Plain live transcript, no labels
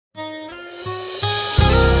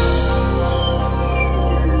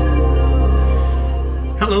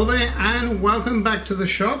Hello there and welcome back to the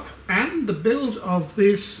shop and the build of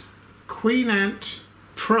this QueenAnt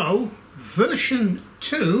Pro version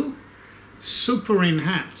 2 Super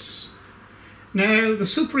Enhance. Now the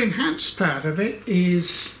Super Enhance part of it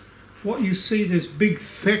is what you see, this big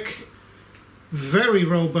thick very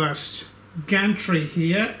robust gantry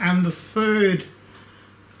here and the third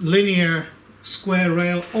linear square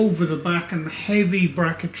rail over the back and the heavy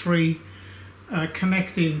bracketry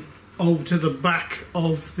connecting over to the back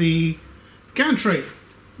of the gantry.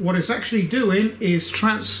 What it's actually doing is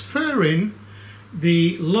transferring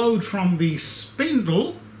the load from the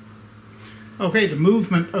spindle, okay, the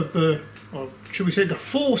movement of the, or should we say the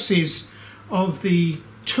forces of the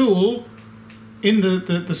tool in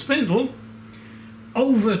the spindle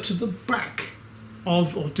over to the back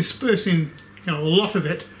of, or dispersing, you know, a lot of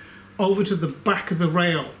it over to the back of the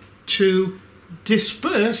rail to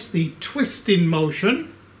disperse the twisting motion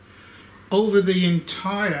over the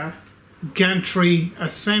entire gantry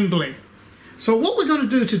assembly. So what we're going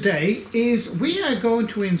to do today is we are going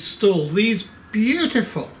to install these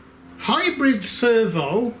beautiful hybrid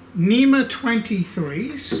servo NEMA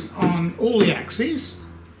 23s on all the axes.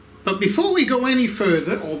 But before we go any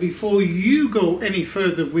further, or before you go any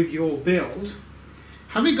further with your build,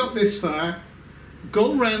 having got this far,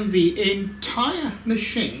 go around the entire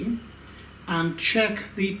machine and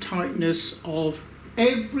check the tightness of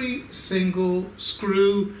every single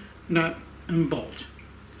screw, nut and bolt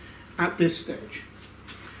at this stage.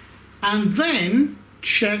 And then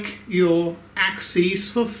check your axes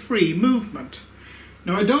for free movement.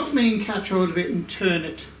 Now I don't mean catch hold of it and turn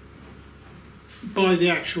it by the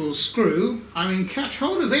actual screw. I mean catch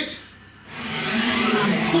hold of it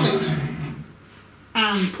and pull it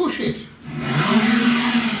and push it.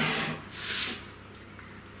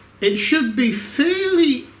 It should be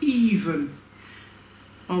fairly even,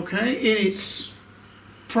 okay, in its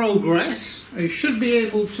progress. You should be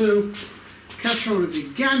able to catch hold of the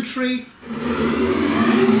gantry,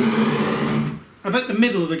 about the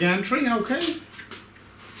middle of the gantry, okay.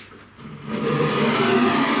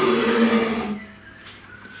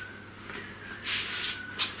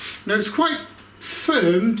 Now it's quite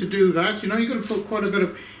firm to do that, you know, you've got to put quite a bit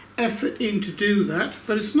of effort in to do that,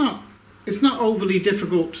 but it's not overly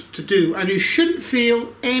difficult to do, and you shouldn't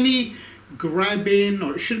feel any grabbing,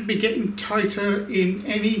 or it shouldn't be getting tighter in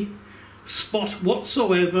any spot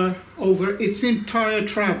whatsoever over its entire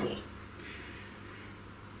travel.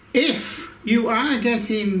 If you are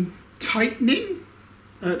getting tightening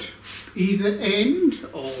at either end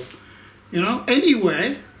or, you know,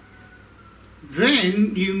 anywhere,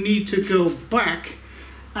 then you need to go back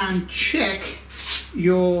and check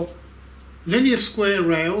your linear square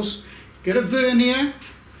rails, get a vernier,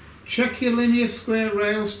 check your linear square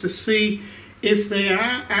rails to see if they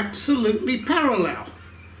are absolutely parallel.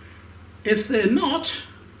 If they're not,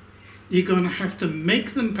 you're going to have to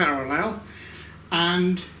make them parallel,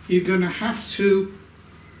 and you're going to have to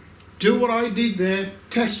do what I did there,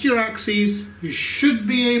 test your axes. You should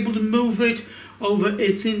be able to move it over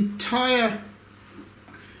its entire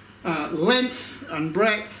length and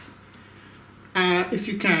breadth. If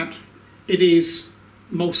you can't, it is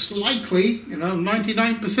most likely, you know,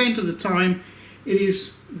 99% of the time, it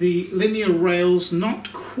is the linear rails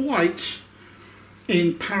not quite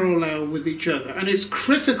in parallel with each other, and it's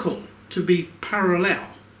critical to be parallel.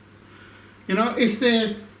 You know,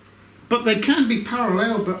 but they can be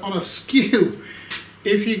parallel, but on a skew.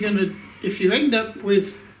 If you end up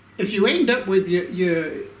with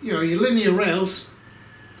your linear rails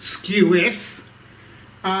skew if,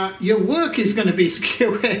 your work is going to be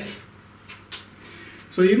skew if.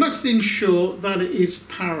 So you must ensure that it is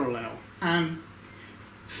parallel and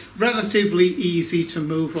relatively easy to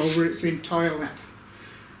move over its entire length.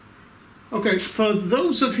 Okay, for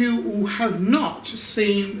those of you who have not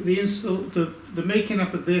seen the making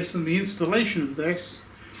up of this and the installation of this,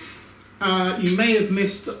 you may have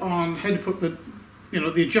missed on how to put the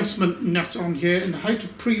adjustment nut on here and how to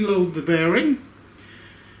preload the bearing.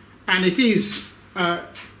 And it is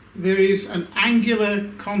there is an angular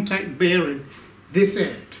contact bearing this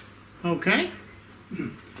end, okay.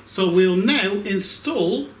 So we'll now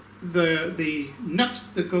install the nut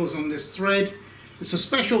that goes on this thread. It's a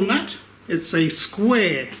special nut. It's a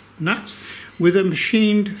square nut with a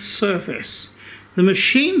machined surface. The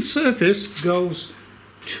machined surface goes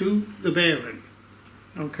to the bearing,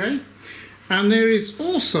 okay. And there is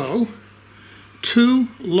also 2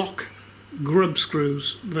 lock grub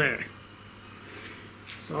screws there.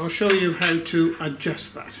 So I'll show you how to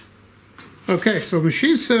adjust that. Okay, so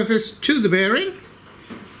machine surface to the bearing,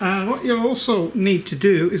 and what you'll also need to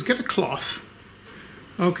do is get a cloth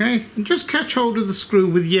Okay, and just catch hold of the screw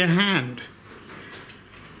with your hand.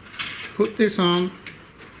 Put this on.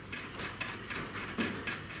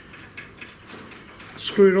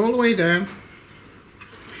 Screw it all the way down.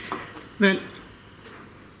 Then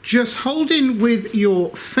just hold in with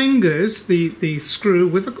your fingers the screw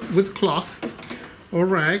with a cloth or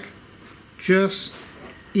rag. Just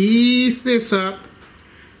ease this up.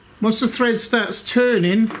 Once the thread starts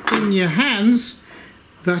turning in your hands,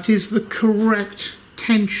 that is the correct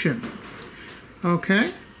tension.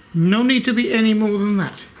 Okay? No need to be any more than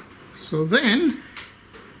that. So then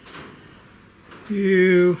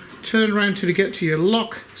you turn around to get to your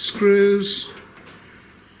lock screws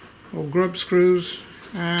or grub screws,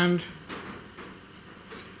 and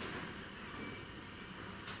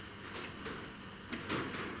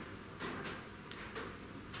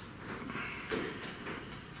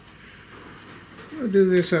I'll do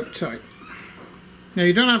this up tight. Now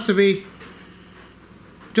you don't have to be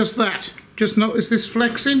just that. Just notice this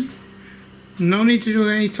flexing. No need to do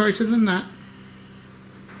any tighter than that.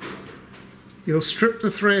 You'll strip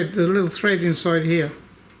the thread, the little thread inside here.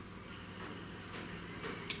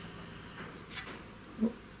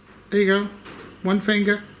 There you go. One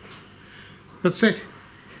finger. That's it.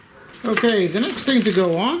 Okay, the next thing to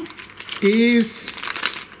go on is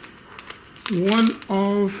one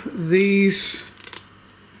of these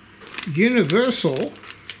universal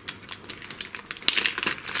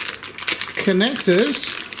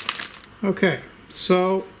connectors. Okay,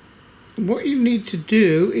 so what you need to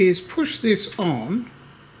do is push this on.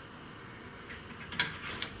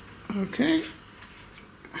 Okay,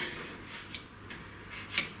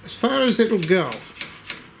 as far as it'll go.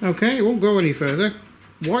 Okay, it won't go any further.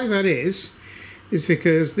 Why that is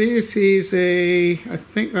because this is a, I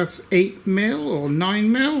think that's 8mm or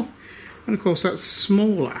 9mm, and of course that's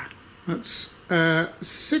smaller. That's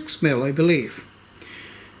 6mm, I believe.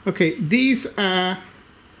 Okay, these are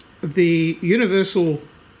the universal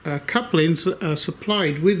couplings that are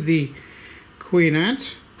supplied with the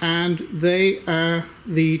QueenAnt, and they are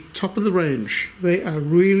the top of the range. They are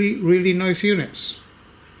really, really nice units.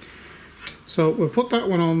 So we'll put that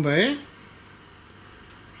one on there,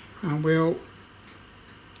 and we'll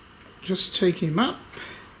just take him up.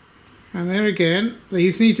 And there again,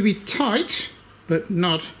 these need to be tight, but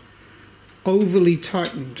not overly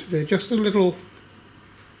tightened. They're just a little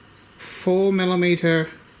 4mm.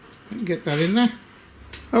 Get that in there.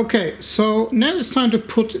 Okay, so now it's time to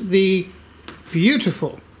put the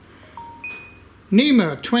beautiful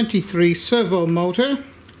NEMA 23 servo motor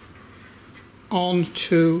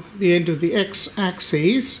onto the end of the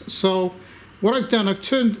X-axis. So what I've done, I've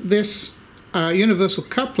turned this universal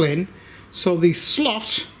coupling so the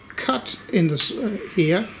slot cut in this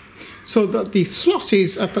here, so that the slot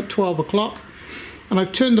is up at 12 o'clock, and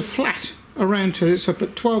I've turned the flat around till it's up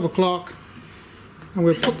at 12 o'clock, and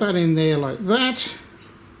we'll put that in there like that.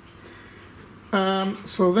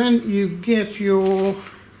 So then you get your,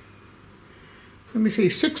 let me see,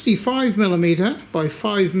 65mm by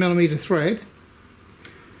 5mm thread.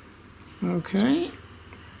 Okay,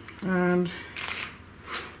 and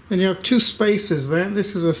then you have two spacers there.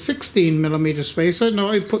 This is a 16mm spacer. Now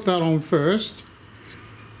I put that on first.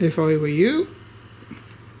 If I were you,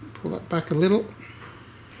 pull that back a little,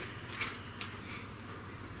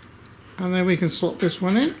 and then we can slot this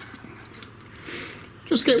one in.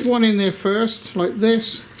 Just get one in there first, like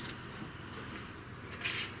this,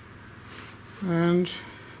 and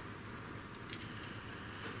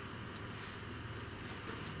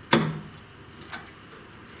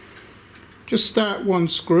just start one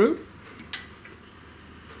screw,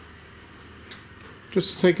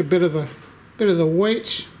 just to take a bit of the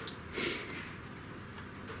weight,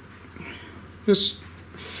 just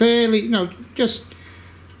fairly, no, just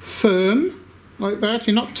firm like that.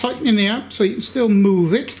 You're not tightening it up, so you can still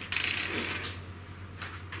move it,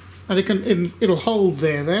 and it'll hold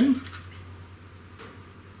there then.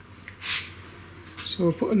 So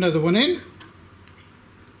we'll put another one in.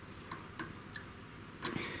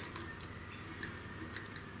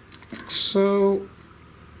 So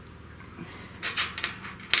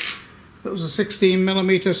that was a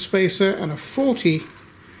 16mm spacer and a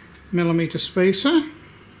 40mm spacer,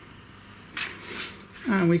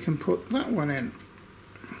 and we can put that one in.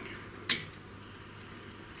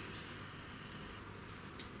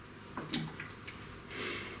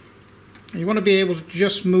 And you want to be able to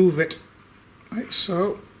just move it like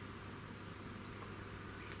so.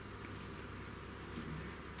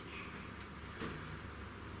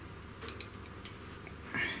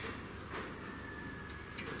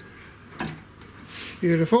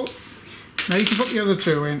 Beautiful. Now you can put the other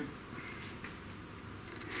two in.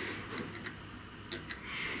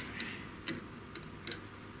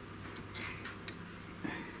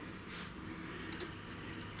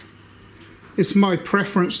 It's my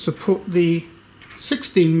preference to put the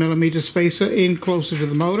 16mm spacer in closer to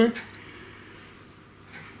the motor,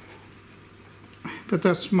 but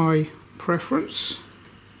that's my preference.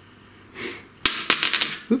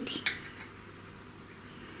 Oops.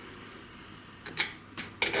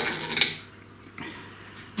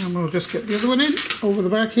 And we'll just get the other one in over the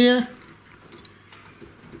back here.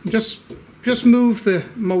 Just move the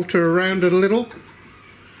motor around a little,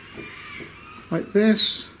 like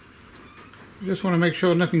this. I just want to make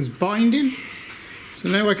sure nothing's binding. So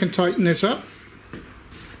now I can tighten this up.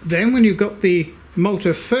 Then when you've got the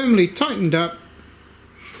motor firmly tightened up,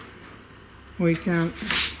 we can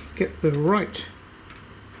get the right.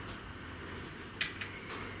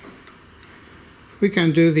 We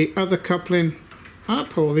can do the other coupling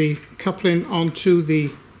up, or the coupling onto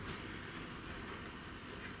the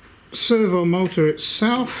servo motor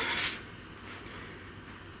itself.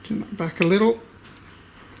 Turn that back a little.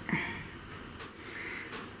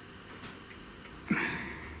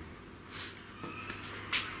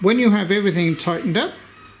 When you have everything tightened up,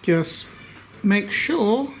 just make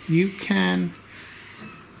sure you can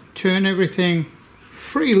turn everything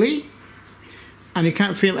freely and you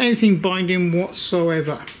can't feel anything binding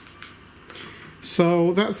whatsoever.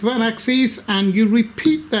 So that's that axis, and you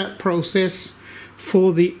repeat that process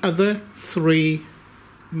for the other 3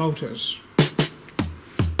 motors.